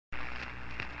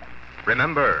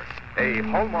Remember, a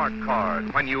Hallmark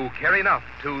card when you care enough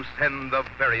to send the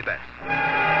very best.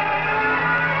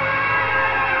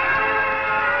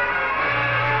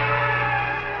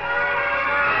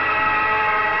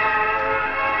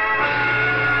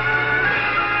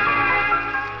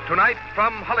 Tonight,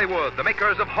 from Hollywood, the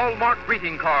makers of Hallmark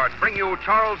greeting cards bring you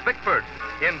Charles Bickford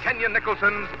in Kenyon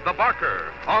Nicholson's The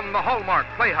Barker on the Hallmark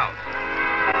Playhouse.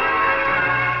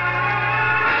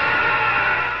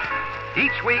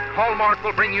 Each week, Hallmark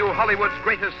will bring you Hollywood's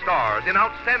greatest stars in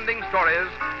outstanding stories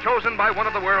chosen by one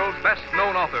of the world's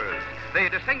best-known authors, the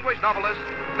distinguished novelist,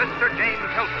 Mr.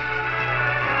 James Hilton.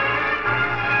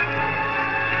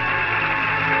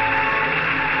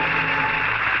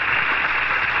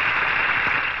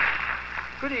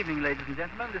 Good evening, ladies and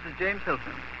gentlemen. This is James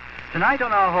Hilton. Tonight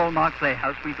on our Hallmark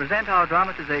Playhouse, we present our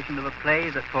dramatization of a play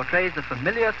that portrays a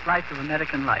familiar slice of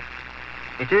American life.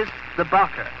 It is The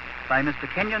Barker by Mr.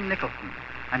 Kenyon Nicholson,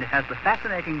 and it has the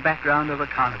fascinating background of a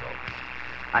carnival.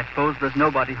 I suppose there's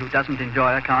nobody who doesn't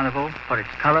enjoy a carnival for its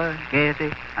color,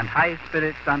 gaiety, and high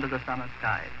spirits under the summer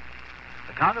skies.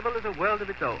 The carnival is a world of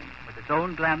its own, with its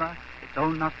own glamour, its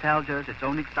own nostalgias, its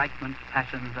own excitements,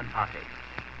 passions, and heartaches.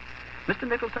 Mr.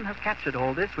 Nicholson has captured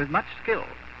all this with much skill,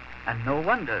 and no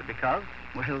wonder because,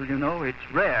 well, you know,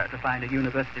 it's rare to find a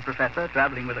university professor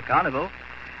traveling with a carnival,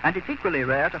 and it's equally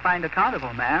rare to find a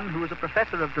carnival man who is a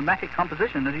professor of dramatic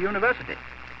composition at a university.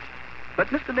 But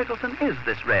Mr. Nicholson is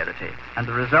this rarity, and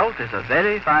the result is a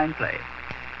very fine play.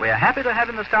 We are happy to have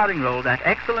in the starring role that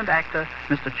excellent actor,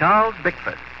 Mr. Charles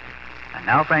Bickford. And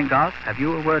now, Frank Goss, have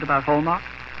you a word about Hallmark?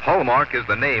 Hallmark is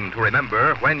the name to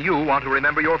remember when you want to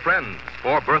remember your friends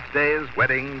for birthdays,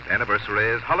 weddings,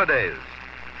 anniversaries, holidays.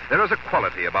 There is a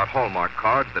quality about Hallmark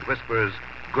cards that whispers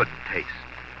good taste.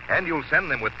 And you'll send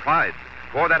them with pride,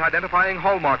 for that identifying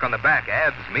hallmark on the back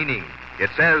adds meaning. It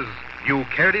says you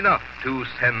cared enough to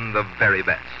send the very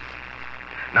best.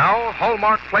 Now,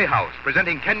 Hallmark Playhouse,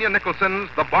 presenting Kenyon Nicholson's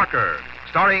The Barker,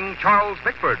 starring Charles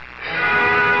Bickford.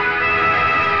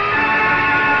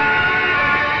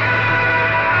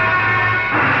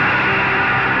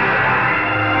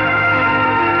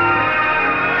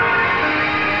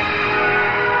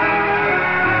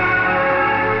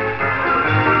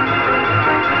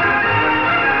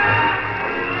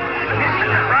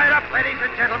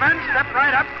 Gentlemen, step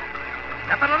right up.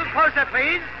 Step a little closer,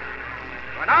 please.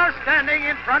 We're now standing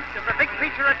in front of the big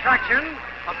feature attraction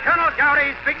of Colonel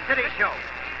Gowdy's Big City Show.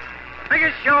 The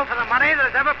biggest show for the money that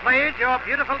has ever played your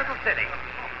beautiful little city.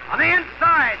 On the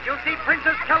inside, you'll see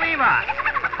Princess Kalima,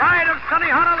 the pride of sunny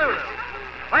Honolulu,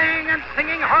 playing and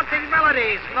singing haunting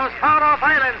melodies from those far-off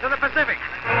islands of the Pacific.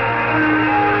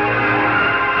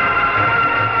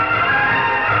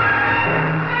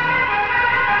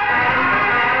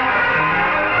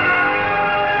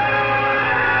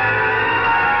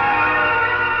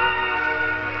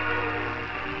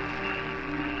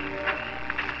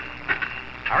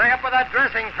 That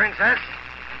dressing, Princess.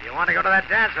 You want to go to that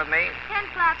dance with me? 10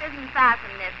 o'clock isn't far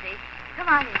from Nifty. Come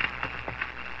on in.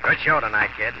 Good show tonight,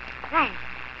 kid. Thanks.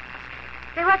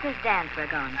 Say, what's this dance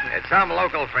we're going to? It's some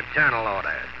local fraternal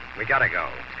order. We gotta go.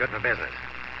 It's good for business.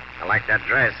 I like that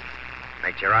dress.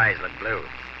 Makes your eyes look blue.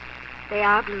 They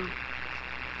are blue.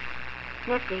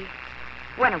 Nifty,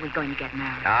 when are we going to get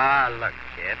married? Ah, look,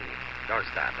 kid. Don't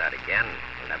start that again.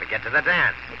 We'll never get to the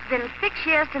dance. It's been 6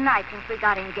 years tonight since we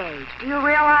got engaged. Do you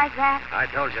realize that? I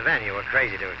told you then you were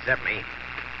crazy to accept me.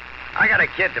 I got a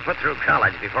kid to put through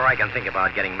college before I can think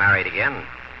about getting married again.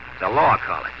 It's a law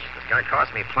college. It's going to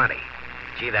cost me plenty.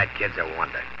 Gee, that kid's a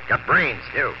wonder. Got brains,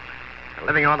 too. And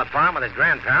living on the farm with his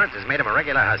grandparents has made him a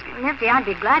regular husky. Nifty, I'd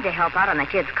be glad to help out on the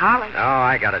kid's college. Oh,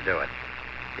 I got to do it.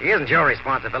 He isn't your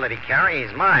responsibility, Carrie.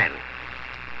 He's mine.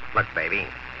 Look, baby,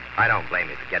 I don't blame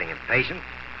you for getting impatient.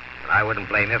 And I wouldn't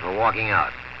blame you for walking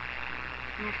out.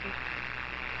 Nifty,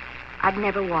 I'd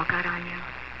never walk out on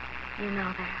you. You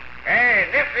know that. Hey,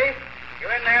 Nifty, you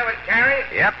in there with Carrie?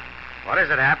 Yep. What is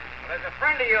it, Hap? Well, there's a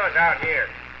friend of yours out here.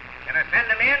 Can I send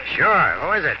him in? Sure.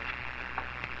 Who is it?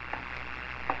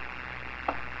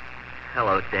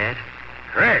 Hello, Dad.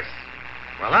 Chris.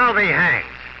 Well, I'll be hanged.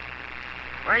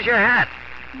 Where's your hat?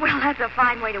 Well, that's a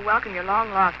fine way to welcome your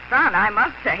long-lost son, I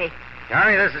must say.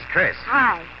 Carrie, this is Chris.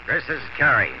 Hi. Chris, this is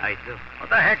Carrie. I do. What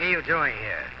the heck are you doing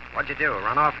here? What'd you do,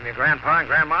 run off from your grandpa and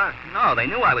grandma? No, they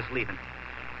knew I was leaving.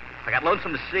 I got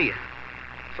lonesome to see you.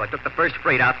 So I took the first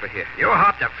freight out for here. You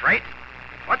hopped a freight?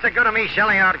 What's the good of me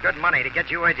shelling out good money to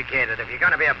get you educated if you're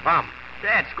going to be a bum?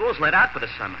 Dad, school's let out for the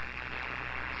summer.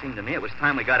 Seemed to me it was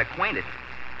time we got acquainted.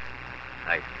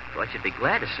 I thought you'd be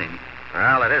glad to see me.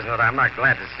 Well, it isn't that I'm not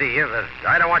glad to see you, but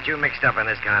I don't want you mixed up in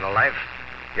this kind of life.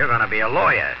 You're going to be a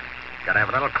lawyer. Got to have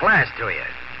a little class to you.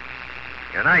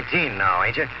 You're 19 now,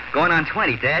 ain't you? Going on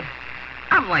 20, Dad.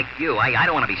 I'm like you. I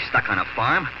don't want to be stuck on a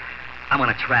farm. I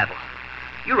want to travel.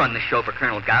 You run the show for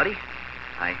Colonel Gowdy.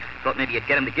 I thought maybe you'd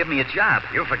get him to give me a job.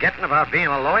 You forgetting about being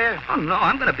a lawyer? Oh, no,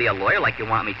 I'm going to be a lawyer like you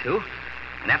want me to.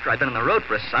 And after I've been on the road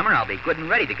for a summer, I'll be good and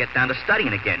ready to get down to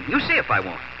studying again. You see if I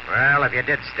won't. Well, if you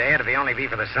did stay, it'd only be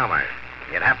for the summer.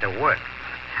 You'd have to work.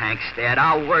 Thanks, Dad.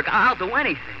 I'll work. I'll do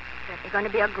anything. It's going to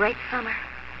be a great summer.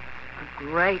 A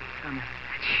great summer.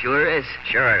 It sure is.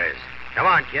 Sure it is. Come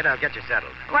on, kid. I'll get you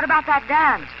settled. What about that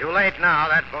dance? Too late now.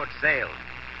 That boat sailed.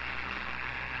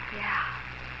 Yeah,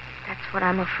 that's what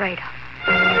I'm afraid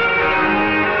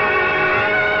of.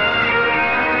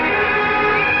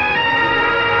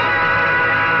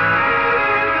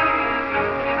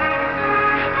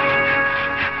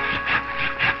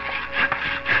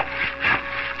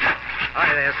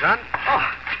 Hi there, son.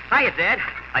 Oh, hiya, Dad.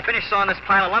 I finished sawing this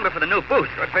pile of lumber for the new booth.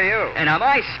 Good for you. And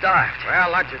I'm starved.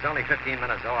 Well, lunch is only 15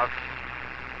 minutes off.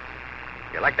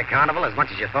 You like the carnival as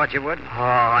much as you thought you would? Oh,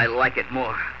 I like it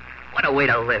more. What a way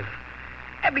to live.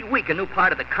 Every week a new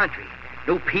part of the country.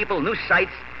 New people, new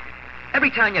sights. Every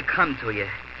time you come to you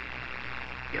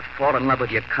fall in love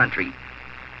with your country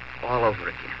all over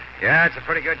again. Yeah, it's a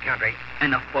pretty good country.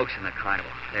 And the folks in the carnival,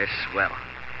 they're swell.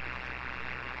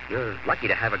 You're lucky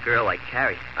to have a girl like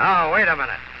Carrie. Oh, wait a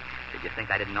minute. Did you think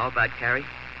I didn't know about Carrie?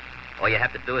 All you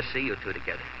have to do is see you two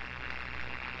together.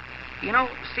 You know,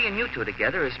 seeing you two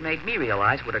together has made me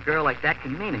realize what a girl like that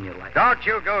can mean in your life. Don't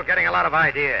you go getting a lot of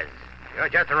ideas. You're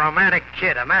just a romantic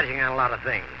kid imagining a lot of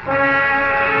things.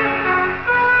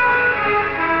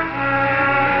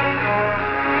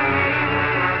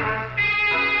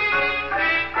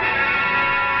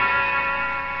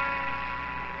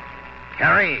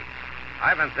 Carrie,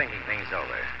 I've been thinking things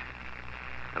over.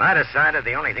 And I decided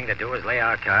the only thing to do is lay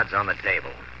our cards on the table.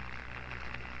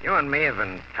 You and me have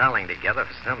been palling together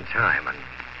for some time,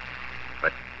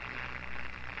 but,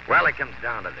 well, it comes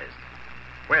down to this.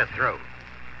 We're through.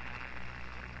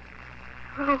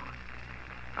 Oh,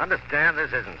 Understand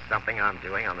this isn't something I'm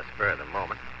doing on the spur of the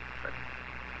moment, but,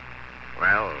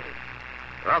 well,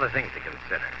 there are other things to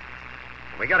consider.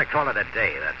 We gotta call it a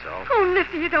day, that's all. oh,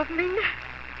 Nifty, you don't mean that.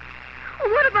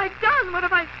 What have I done? What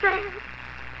have I said?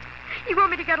 You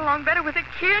want me to get along better with a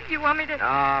kid? You want me to...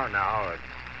 No,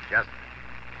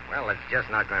 it's just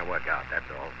not going to work out, that's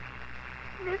all.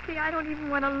 Nifty, I don't even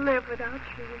want to live without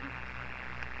you.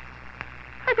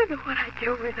 I don't know what I'd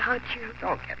do without you.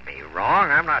 Don't get me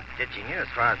wrong. I'm not ditching you as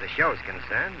far as the show's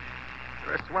concerned.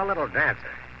 You're a swell little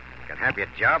dancer. You can have your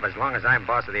job as long as I'm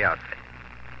boss of the outfit.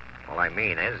 All I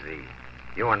mean is the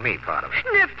you and me part of it.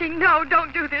 Nifty, no,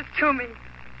 don't do this to me.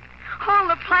 All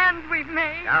the plans we've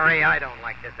made. Harry, I don't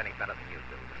like this any better than you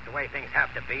do. It's the way things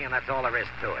have to be, and that's all there is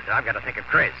to it. I've got to think of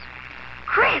Chris.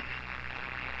 Chris!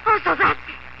 Oh, so that's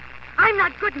it. I'm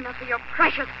not good enough for your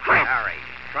precious Chris. Harry,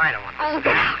 try to understand. Oh,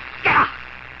 get out. Get out.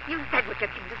 You said what you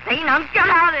came to say. Now get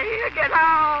out of here. Get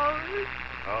out.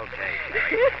 Okay,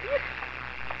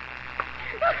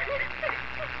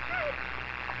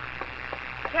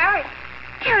 Harry.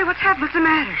 Carrie, what's happened? What's the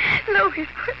matter? Louis,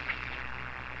 quick.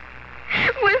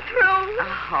 We're through.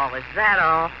 Oh, is that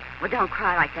all? Well, don't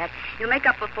cry like that. You'll make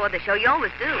up before the show. You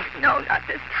always do. No, not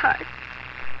this time.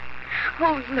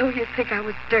 Oh, Lou, you'd think I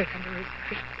was dirt under his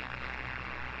feet.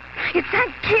 It's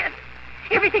that kid.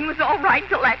 Everything was all right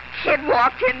until that kid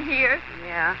walked in here.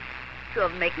 Yeah. Two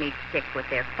of them make me sick with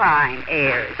their fine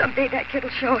airs. Someday that kid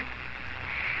will show it.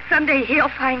 Someday he'll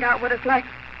find out what it's like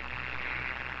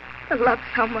to love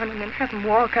someone and then have him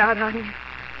walk out on you.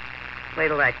 Wait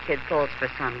till that kid falls for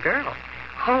some girl.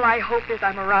 All I hope is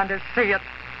I'm around to see it.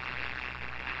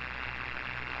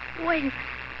 Wait a minute.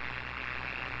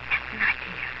 That's an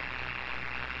idea.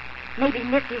 Maybe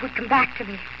Nifty would come back to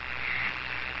me.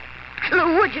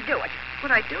 Lou, would you do it?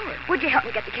 Would I do it? Would you help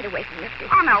me get the kid away from Nifty?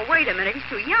 Oh, now, wait a minute. He's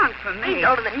too young for me. He's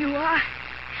older than you are.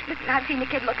 Listen, I've seen the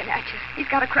kid looking at you. He's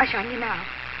got a crush on you now.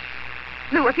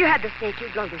 Lou, if you had the stake,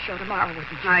 you'd blow the show tomorrow,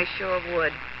 wouldn't you? I sure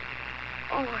would.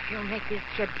 Oh, if you'll make this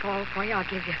kid fall for you, I'll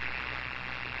give you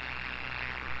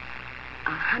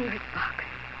 $100.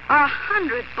 $100?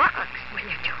 Will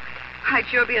you do it? I'd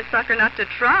sure be a sucker not to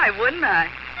try, wouldn't I?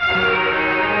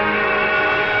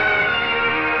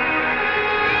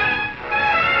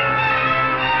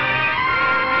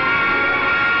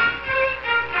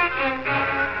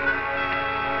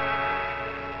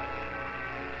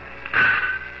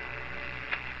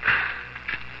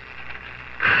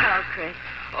 Hello, Chris.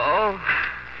 Oh.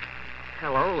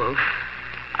 Hello, Lou.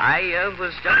 I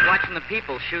was just watching the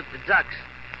people shoot the ducks.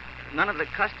 None of the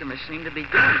customers seem to be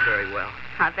doing very well.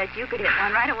 I bet you could hit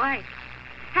one right away.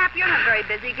 Hap, you're not very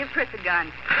busy. Give Chris a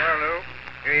gun. Hello, Lou.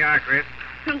 Here you are, Chris.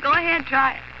 Go ahead,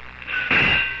 try it.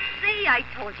 See, I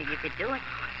told you could do it.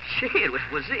 Gee, it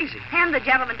was easy. Hand the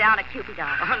gentleman down a Cupid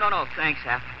doll. Oh, no, thanks,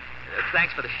 Hap.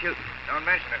 Thanks for the shooting. Don't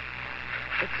mention it.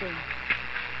 It's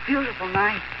a beautiful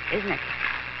night, isn't it?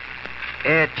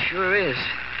 It sure is.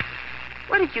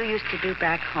 What did you used to do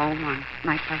back home on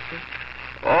nights like this?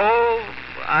 Oh,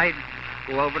 I'd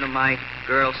go over to my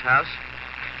girl's house.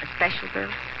 A special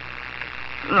girl?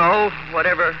 No,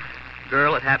 whatever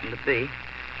girl it happened to be.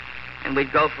 And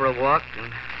we'd go for a walk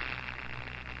and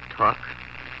talk.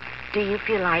 Do you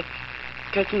feel like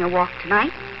taking a walk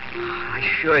tonight? I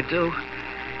sure do.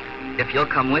 If you'll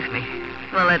come with me.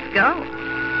 Well, let's go.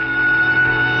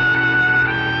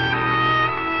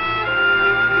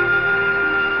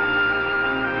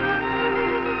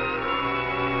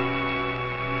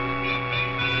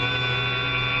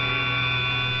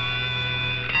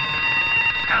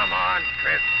 Come on,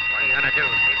 Chris. What are you going to do?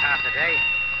 Sleep half the day?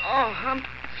 Oh, I'm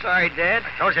sorry, Dad.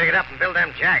 I told you to get up and build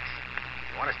them jacks.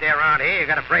 If you want to stay around here, you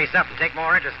got to brace up and take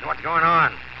more interest in what's going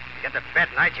on. If you get to bed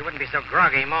nights, you wouldn't be so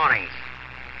groggy mornings.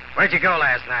 Where'd you go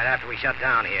last night after we shut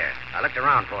down here? I looked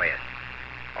around for you.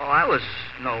 Oh, I was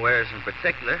nowheres in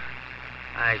particular.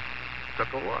 I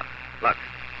took a walk. Look,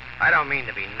 I don't mean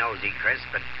to be nosy, Chris,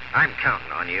 but I'm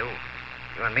counting on you.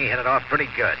 You and me hit it off pretty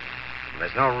good.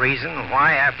 There's no reason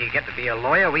why, after you get to be a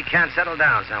lawyer, we can't settle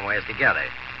down somewheres together.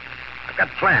 I've got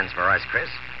plans for us, Chris.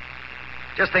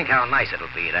 Just think how nice it'll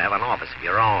be to have an office of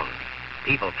your own.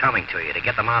 People coming to you to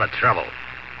get them out of trouble.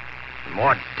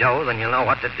 More dough than you'll know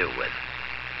what to do with.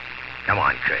 Come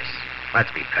on, Chris.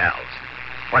 Let's be pals.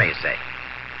 What do you say?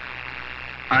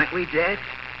 Aren't we, Dad?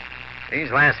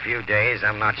 These last few days,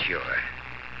 I'm not sure.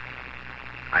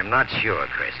 I'm not sure,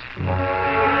 Chris.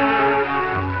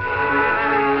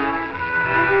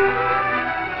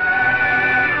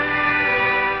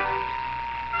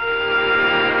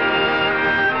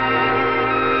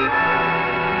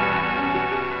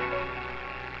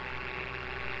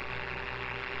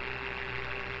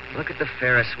 Look at the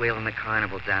Ferris wheel in the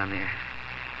carnival down there.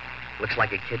 Looks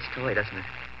like a kid's toy, doesn't it?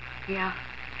 Yeah.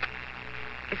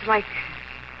 It's like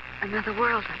another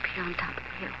world up here on top of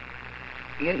the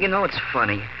hill. You know, it's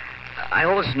funny. I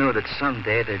always knew that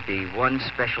someday there'd be one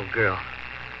special girl.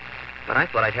 But I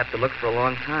thought I'd have to look for a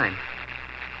long time.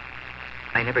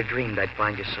 I never dreamed I'd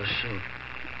find you so soon.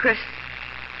 Chris,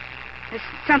 there's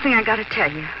something I got to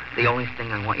tell you. The only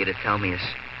thing I want you to tell me is,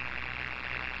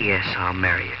 yes, I'll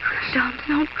marry you, Chris.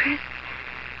 Don't, Chris.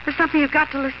 There's something you've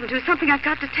got to listen to. Something I've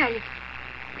got to tell you.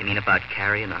 You mean about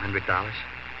carrying $100?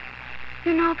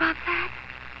 You know about that?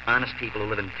 Honest people who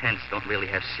live in tents don't really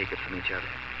have secrets from each other.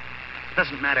 It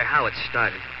doesn't matter how it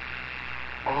started.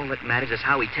 All that matters is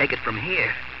how we take it from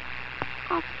here.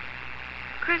 Oh,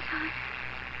 Chris,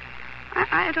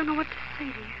 I don't know what to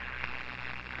say to you.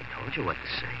 I told you what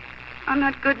to say. I'm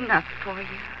not good enough for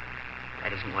you.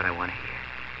 That isn't what I want to hear.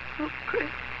 Oh, Chris,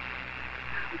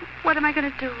 what am I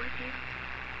going to do with you?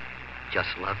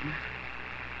 Just love me?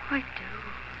 I do.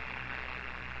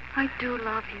 I do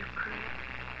love you, Chris.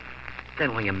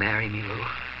 Then will you marry me, Lou?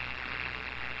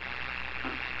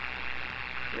 Oh,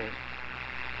 Chris,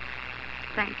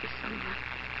 thank you so much.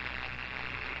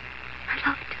 I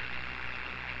love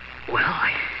you. Well,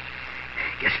 I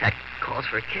guess that calls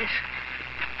for a kiss.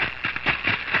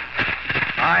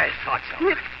 I thought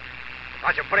so.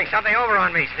 Thought you were putting something over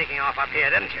on me sneaking off up here,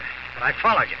 didn't you? But I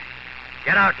followed you.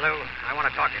 Get out, Lou. I want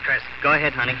to talk to Chris. Go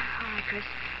ahead, honey. All right, Chris.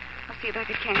 I'll see you back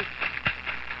at camp.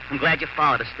 I'm glad you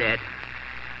followed us, Dad.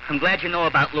 I'm glad you know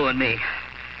about Lou and me.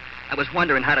 I was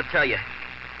wondering how to tell you.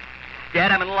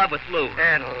 Dad, I'm in love with Lou.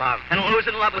 In love. And Lou's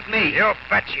in love with me. You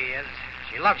bet she is.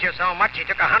 She loves you so much, she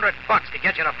took $100 to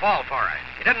get you to fall for her.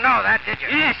 You didn't know that, did you?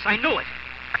 Yes, I knew it.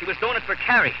 She was doing it for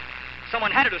Carrie.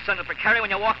 Someone had to do something for Carrie when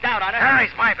you walked out on her.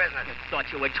 Carrie's my business. You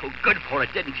thought you were too good for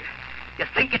it, didn't you? You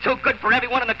think you're too good for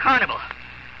everyone in the carnival.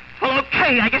 Well,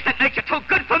 okay, I guess that makes you too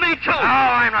good for me, too. No,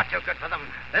 I'm not too good for them.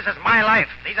 This is my life.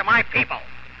 These are my people.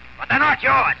 But they're not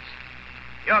yours.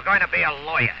 You're going to be a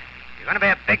lawyer. You're going to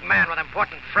be a big man with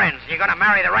important friends. And you're going to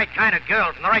marry the right kind of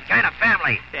girl from the right kind of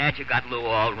family. Dad, you got Lou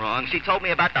all wrong. She told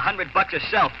me about the $100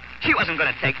 herself. She wasn't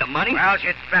going to take the money. Well,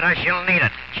 she'd better. She'll need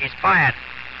it. She's fired.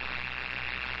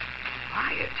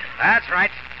 Fired? That's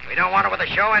right. We don't want her with the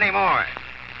show anymore.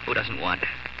 Who doesn't want her?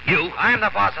 You? I'm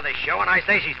the boss of this show, and I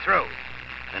say she's through.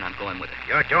 Then I'm going with her.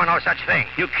 You're doing no such thing.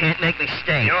 You can't make me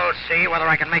stay. You'll see whether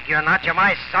I can make you or not. You're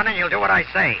my son, and you'll do what I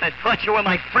say. I thought you were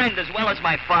my friend as well as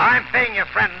my father. I'm being your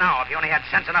friend now, if you only had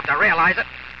sense enough to realize it.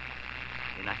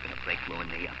 You're not going to break Lou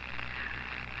and me up.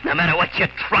 No matter what you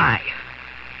try,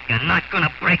 you're not going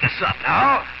to break us up.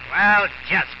 No? Well,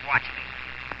 just watch me.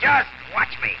 Just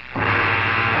watch me.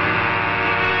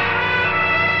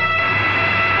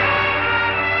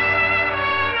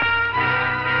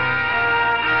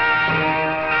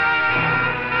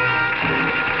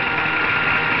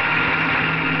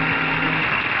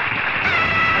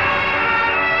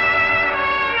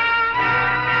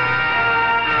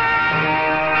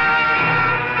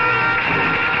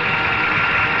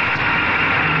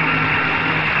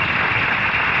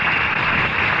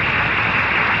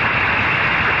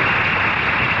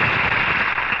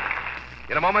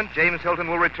 In a moment, James Hilton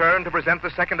will return to present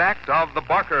the second act of The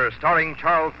Barker, starring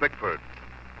Charles Bickford.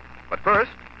 But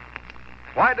first,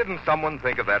 why didn't someone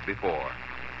think of that before?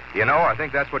 You know, I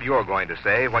think that's what you're going to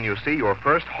say when you see your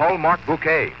first Hallmark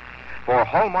bouquet. For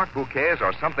Hallmark bouquets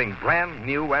are something brand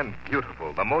new and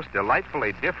beautiful, the most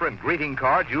delightfully different greeting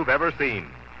card you've ever seen.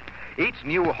 Each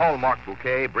new Hallmark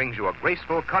bouquet brings you a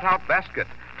graceful cutout basket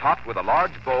topped with a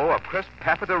large bow of crisp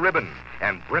taffeta ribbon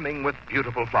and brimming with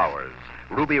beautiful flowers.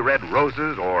 Ruby red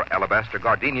roses or alabaster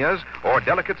gardenias or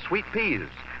delicate sweet peas,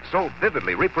 so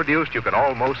vividly reproduced you can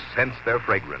almost sense their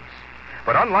fragrance.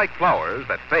 But unlike flowers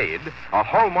that fade, a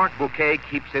Hallmark bouquet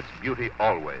keeps its beauty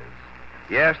always.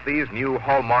 Yes, these new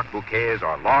Hallmark bouquets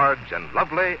are large and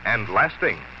lovely and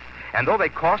lasting. And though they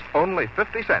cost only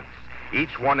 50 cents,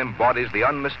 each one embodies the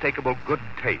unmistakable good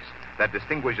taste that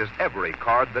distinguishes every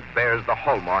card that bears the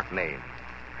Hallmark name.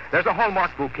 There's a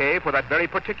Hallmark bouquet for that very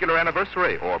particular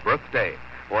anniversary or birthday,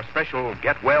 for special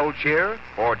get-well cheer,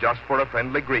 or just for a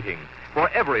friendly greeting, for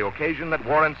every occasion that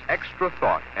warrants extra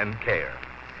thought and care.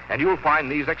 And you'll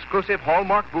find these exclusive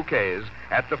Hallmark bouquets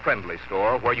at the Friendly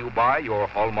Store where you buy your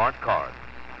Hallmark cards.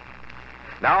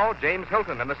 Now, James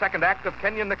Hilton in the second act of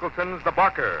Kenyon Nicholson's The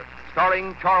Barker,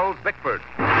 starring Charles Bickford.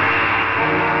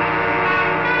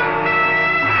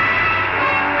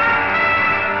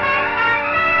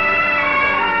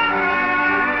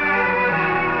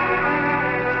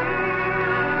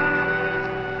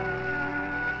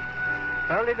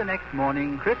 Early the next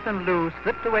morning, Chris and Lou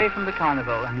slipped away from the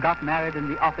carnival and got married in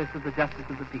the office of the Justice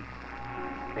of the Peace.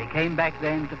 They came back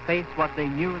then to face what they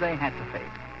knew they had to face.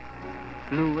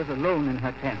 Lou was alone in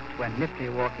her tent when Nifty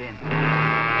walked in.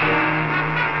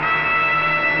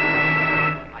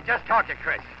 I just talked to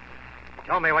Chris. He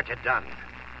told me what you'd done.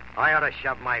 I ought to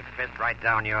shove my fist right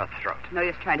down your throat. No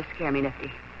use trying to scare me,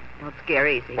 Nifty. Don't scare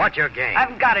easy. What's your game? I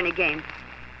haven't got any game.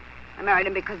 I married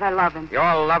him because I love him.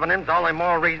 Your loving him's all the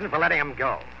more reason for letting him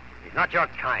go. He's not your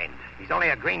kind. He's only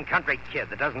a green country kid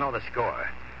that doesn't know the score.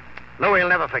 Louie will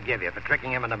never forgive you for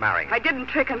tricking him into marrying. I didn't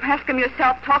trick him. Ask him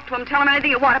yourself. Talk to him. Tell him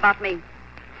anything you want about me.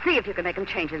 See if you can make him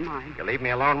change his mind. You leave me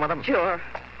alone with him? Sure.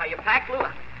 Are you packed, Lou?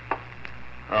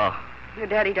 Oh. Your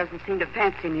daddy doesn't seem to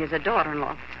fancy me as a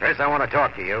daughter-in-law. Chris, I want to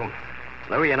talk to you.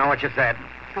 Louie, you know what you said.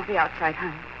 I'll be outside,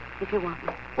 honey, if you want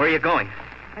me. Where are you going?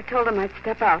 I told him I'd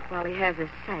step out while he has his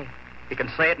say. He can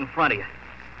say it in front of you.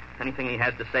 Anything he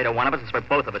has to say to one of us is for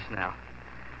both of us now.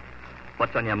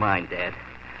 What's on your mind, Dad?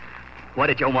 What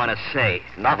did you want to say?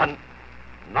 Nothing.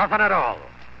 Nothing at all.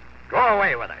 Go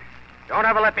away with her. Don't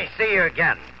ever let me see you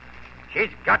again. She's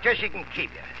got you, she can keep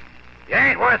you. You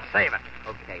ain't worth saving.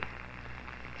 Okay.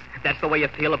 If that's the way you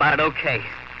feel about it, okay.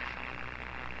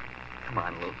 Come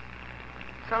on, Lou.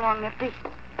 So long, Nifty.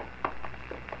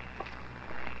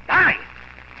 Hey!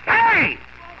 Hey!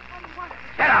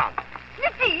 Sit down.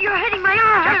 Nifty, you're hitting my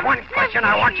arm. Just one question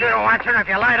I want you to answer, and if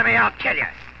you lie to me, I'll kill you.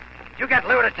 Did you get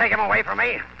Lou to take him away from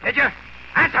me? Did you?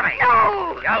 Answer me.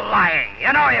 No. You're lying.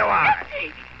 You know you are.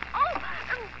 Nifty. Oh.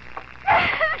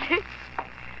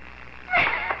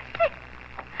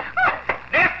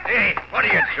 Nifty! What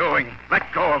are you doing?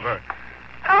 Let go of her.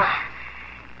 Oh.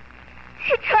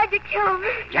 He tried to kill me.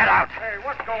 Get out. Hey,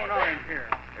 what's going on in here?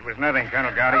 It was nothing,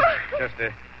 Colonel Gowdy. Just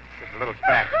a little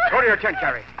spat. Go to your tent,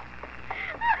 Carrie.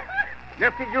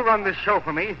 Nifty, you run this show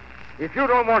for me. If you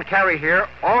don't want Carrie here,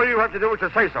 all you have to do is to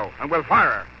say so, and we'll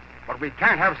fire her. But we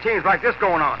can't have scenes like this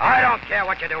going on. I don't care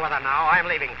what you do with her now. I'm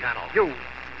leaving, Colonel.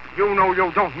 You know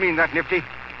you don't mean that, Nifty.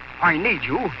 I need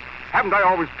you. Haven't I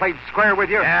always played square with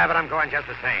you? Yeah, but I'm going just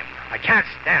the same. I can't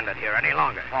stand it here any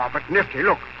longer. Oh, but Nifty,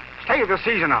 look. Stay the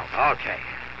season out. Okay.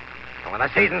 And when the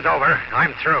season's over,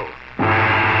 I'm through.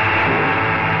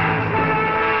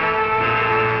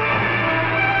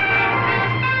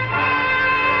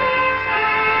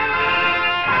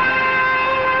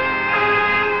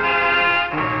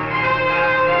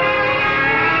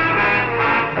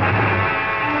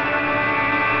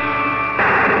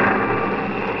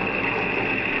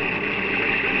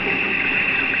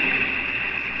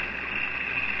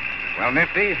 Well,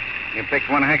 Nifty, you picked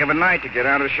one heck of a night to get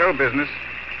out of show business.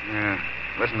 Yeah,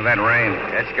 listen to that rain.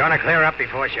 It's going to clear up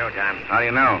before showtime. How do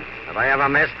you know? Have I ever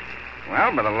missed?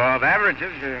 Well, by the law of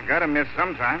averages, you got to miss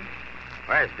sometime.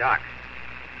 Where's Doc?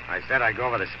 I said I'd go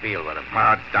over the spiel with him.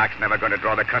 Oh, Doc's never going to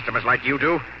draw the customers like you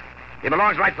do. He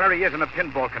belongs right where he is in the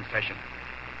pinball concession.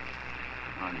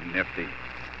 Oh, Nifty.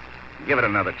 Give it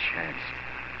another chance.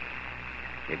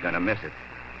 You're going to miss it.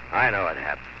 I know it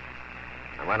happened.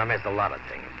 I'm going to miss a lot of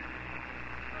things.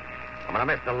 I'm going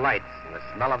to miss the lights and the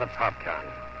smell of the popcorn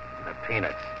and the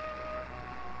peanuts.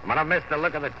 I'm going to miss the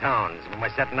look of the towns when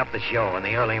we're setting up the show in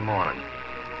the early morning.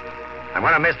 I'm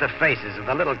going to miss the faces of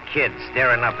the little kids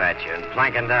staring up at you and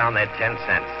planking down their 10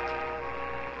 cents.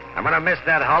 I'm going to miss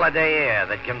that holiday air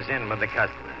that comes in with the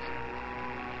customers.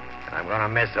 And I'm going to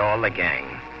miss all the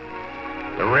gang.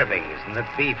 The ribbings and the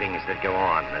beefings that go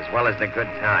on, as well as the good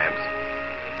times.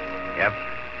 Yep.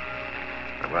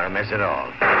 I'm going to miss it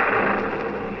all.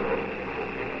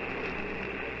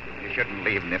 You shouldn't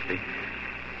leave, Nifty.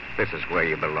 This is where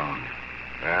you belong.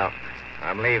 Well,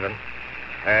 I'm leaving.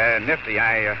 Nifty,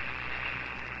 I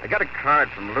got a card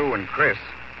from Lou and Chris.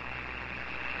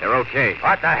 They're okay.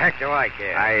 What the heck do I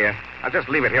care? I'll just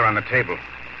leave it here on the table.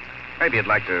 Maybe you'd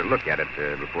like to look at it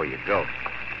before you go.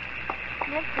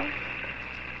 Nifty,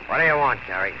 What do you want,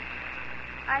 Carrie?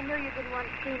 I knew you didn't want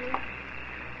to see me,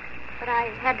 but I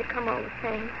had to come all the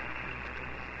same.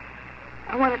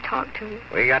 I want to talk to you.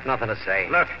 We got nothing to say.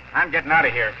 Look, I'm getting out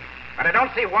of here. But I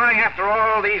don't see why, after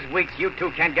all these weeks, you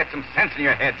two can't get some sense in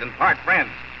your heads and part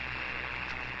friends.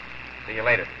 See you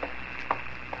later.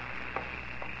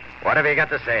 What have you got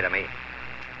to say to me?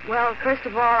 Well, first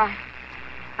of all,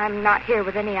 I'm not here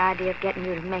with any idea of getting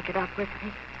you to make it up with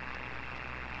me.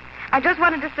 I just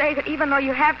wanted to say that even though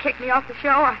you have kicked me off the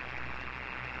show,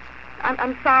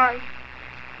 I'm sorry.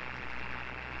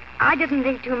 I didn't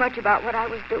think too much about what I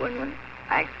was doing when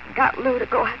I got Lou to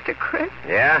go after Chris.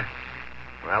 Yeah?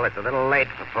 Well, it's a little late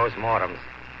for postmortems.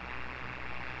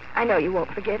 I know you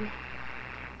won't forgive me,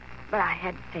 but I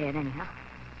had to say it anyhow.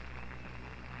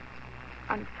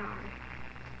 I'm sorry.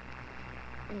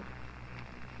 And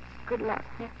good luck,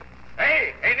 Nick.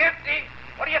 Hey, Nifty,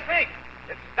 what do you think?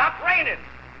 It stopped raining.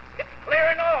 It's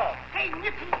clearing all. Hey,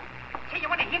 Nifty, say you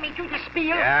want to hear me do the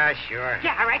spiel? Yeah, sure.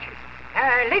 Yeah, all right.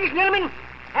 Ladies and gentlemen,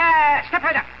 step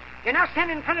right up. You're now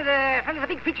standing in front of the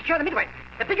big feature show of the Midway.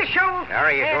 The biggest show...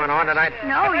 Harry, you going on tonight?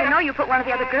 No, you know you put one of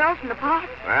the other girls in the pot.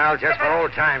 Well, just for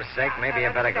old time's sake, maybe you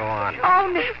better go on. Oh,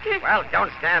 Nifty. Well,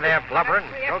 don't stand there blubbering.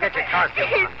 Go get your costume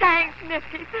on. Thanks,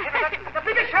 Nifty. The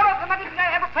biggest show somebody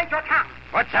ever played your town.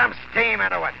 Put some steam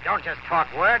into it. Don't just talk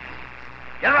words.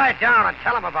 Get right down and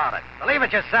tell them about it. Believe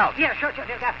it yourself. Yeah, sure.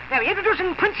 Now,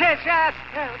 introducing Princess,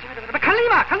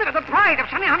 Kalima, the bride of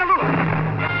sunny Honolulu.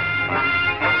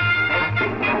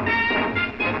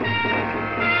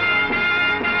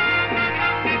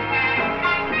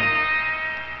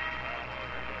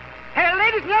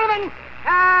 Ladies and gentlemen,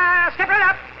 step right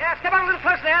up. Step on a little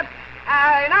closer there.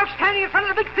 You're now standing in front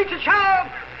of the big feature show,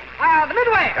 the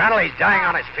Midway. Connolly's dying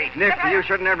on his feet. Nifty, you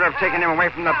should never have taken him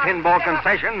away from the pinball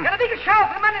concession. The biggest show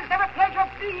for the man that's ever played your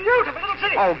beautiful little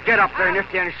city. Oh, get up there,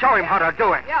 Nifty, and show him how to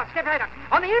do it. Yeah, step right up.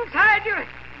 On the inside, you...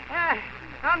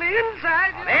 on the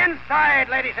inside... On the inside,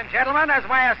 ladies and gentlemen, as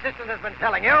my assistant has been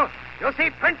telling you, you'll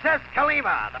see Princess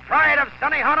Kalima, the pride of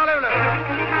sunny Honolulu.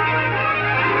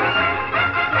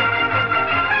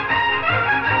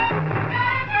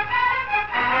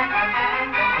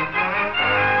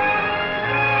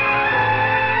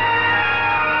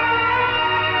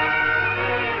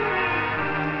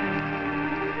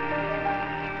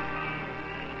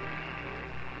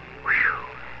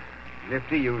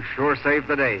 Nifty, you sure saved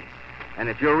the day. And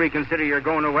if you'll reconsider your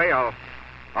going away, I'll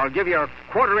give you a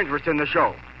quarter interest in the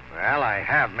show. Well, I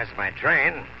have missed my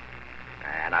train.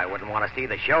 And I wouldn't want to see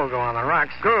the show go on the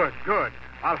rocks. Good.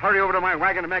 I'll hurry over to my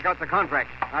wagon to make out the contract.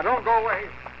 Now, don't go away.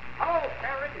 Oh,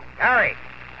 Harry.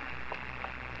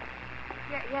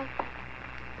 Yes.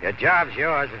 Your job's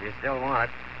yours if you still want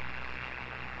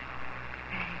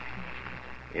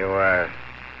it. You,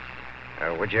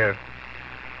 would you...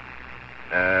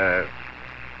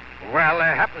 Well,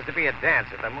 there happens to be a dance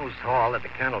at the Moose Hall that the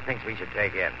Colonel thinks we should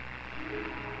take in.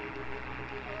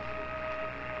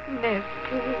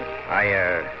 Nifty.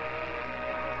 I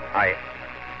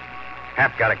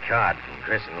have got a card from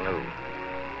Chris and Lou.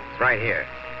 It's right here.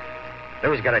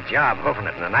 Lou's got a job hoofing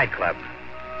it in a nightclub.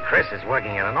 Chris is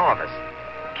working in an office.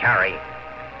 Carrie,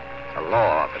 a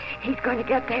law office. He's going to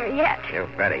get there yet. You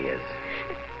bet he is.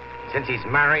 Since he's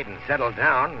married and settled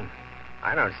down,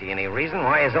 I don't see any reason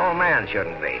why his old man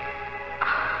shouldn't be.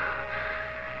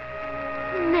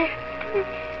 Nifty.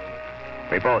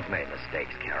 We both made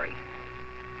mistakes, Carrie.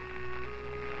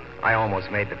 I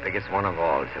almost made the biggest one of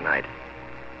all tonight.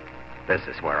 This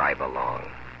is where I belong.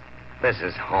 This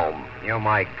is home. You're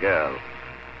my girl.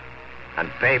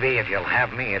 And, baby, if you'll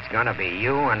have me, it's going to be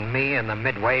you and me in the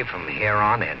Midway from here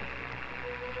on in.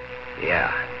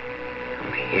 Yeah,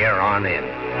 from here on in.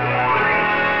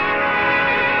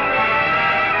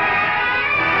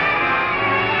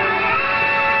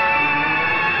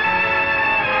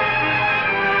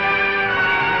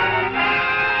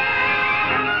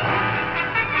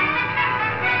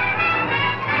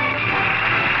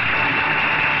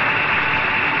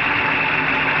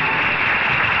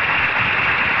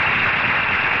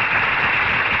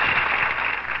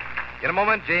 a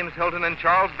moment, James Hilton and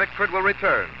Charles Bickford will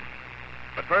return.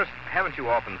 But first, haven't you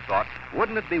often thought,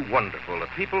 wouldn't it be wonderful if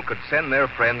people could send their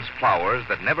friends flowers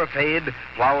that never fade,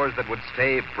 flowers that would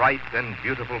stay bright and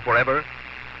beautiful forever?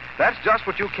 That's just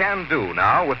what you can do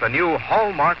now with the new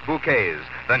Hallmark bouquets,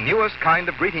 the newest kind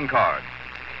of greeting card.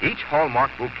 Each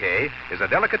Hallmark bouquet is a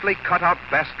delicately cut-out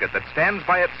basket that stands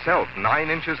by itself 9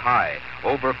 inches high,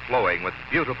 overflowing with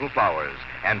beautiful flowers,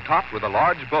 and topped with a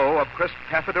large bow of crisp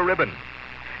taffeta ribbon.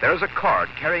 There is a card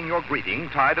carrying your greeting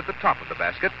tied at the top of the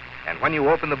basket, and when you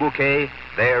open the bouquet,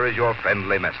 there is your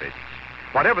friendly message.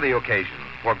 Whatever the occasion,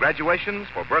 for graduations,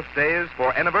 for birthdays,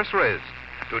 for anniversaries,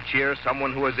 to cheer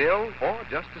someone who is ill, or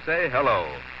just to say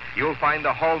hello, you'll find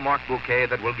a Hallmark bouquet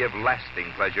that will give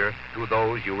lasting pleasure to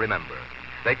those you remember.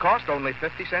 They cost only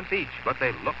 50 cents each, but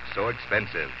they look so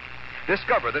expensive.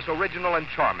 Discover this original and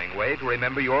charming way to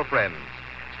remember your friends.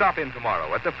 Stop in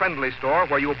tomorrow at the friendly store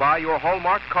where you'll buy your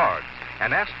Hallmark cards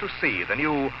and ask to see the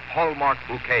new Hallmark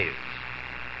bouquets.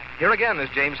 Here again is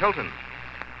James Hilton.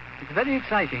 It's very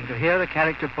exciting to hear a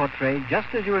character portrayed just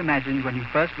as you imagined when you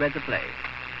first read the play.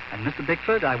 And Mr.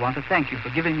 Bickford, I want to thank you for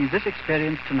giving me this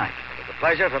experience tonight. It was a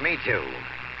pleasure for me, too.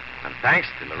 And thanks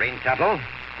to Lorene Tuttle,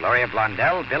 Gloria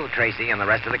Blondell, Bill Tracy, and the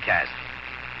rest of the cast.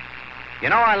 You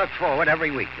know, I look forward every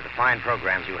week to the fine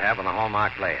programs you have on the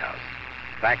Hallmark Playhouse.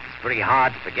 In fact, it's pretty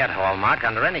hard to forget Hallmark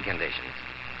under any conditions.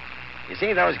 You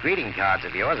see, those greeting cards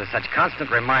of yours are such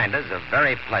constant reminders of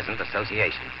very pleasant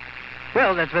associations.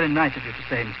 Well, that's very nice of you to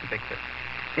say, Mr. Bickford.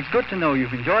 It's good to know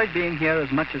you've enjoyed being here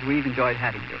as much as we've enjoyed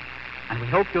having you. And we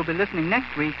hope you'll be listening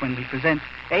next week when we present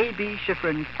A.B.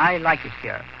 Schifrin's I Like It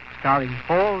Here, starring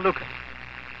Paul Lucas.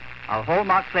 Our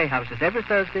Hallmark Playhouse is every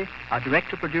Thursday. Our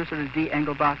director-producer is Dee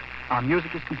Engelbach. Our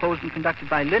music is composed and conducted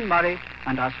by Lynn Murray.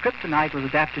 And our script tonight was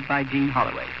adapted by Jean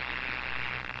Holloway.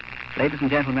 Ladies and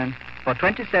gentlemen, for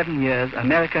 27 years,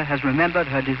 America has remembered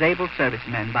her disabled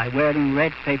servicemen by wearing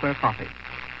red paper poppies.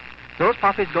 Those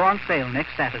poppies go on sale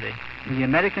next Saturday in the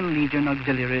American Legion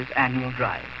Auxiliaries annual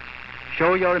drive.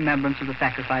 Show your remembrance of the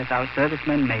sacrifice our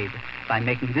servicemen made by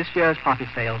making this year's poppy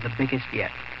sale the biggest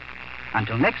yet.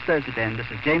 Until next Thursday, then, this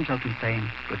is James Hilton saying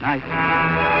good night.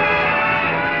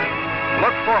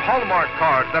 Look for Hallmark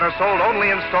cards that are sold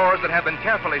only in stores that have been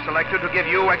carefully selected to give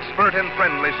you expert and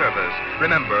friendly service.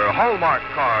 Remember, Hallmark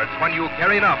cards when you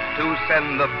care enough to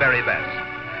send the very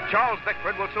best. Charles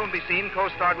Bickford will soon be seen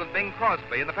co-starred with Bing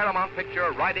Crosby in the Paramount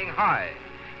picture Riding High.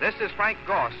 This is Frank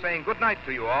Goss saying good night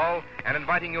to you all and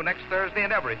inviting you next Thursday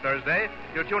and every Thursday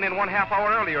to tune in 1/2 hour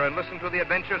earlier and listen to the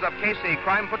adventures of Casey,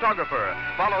 crime photographer,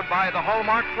 followed by the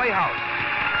Hallmark Playhouse.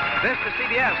 This is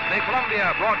CBS, the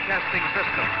Columbia Broadcasting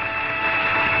System.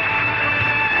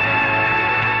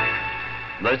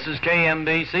 This is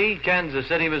KMBC, Kansas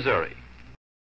City, Missouri.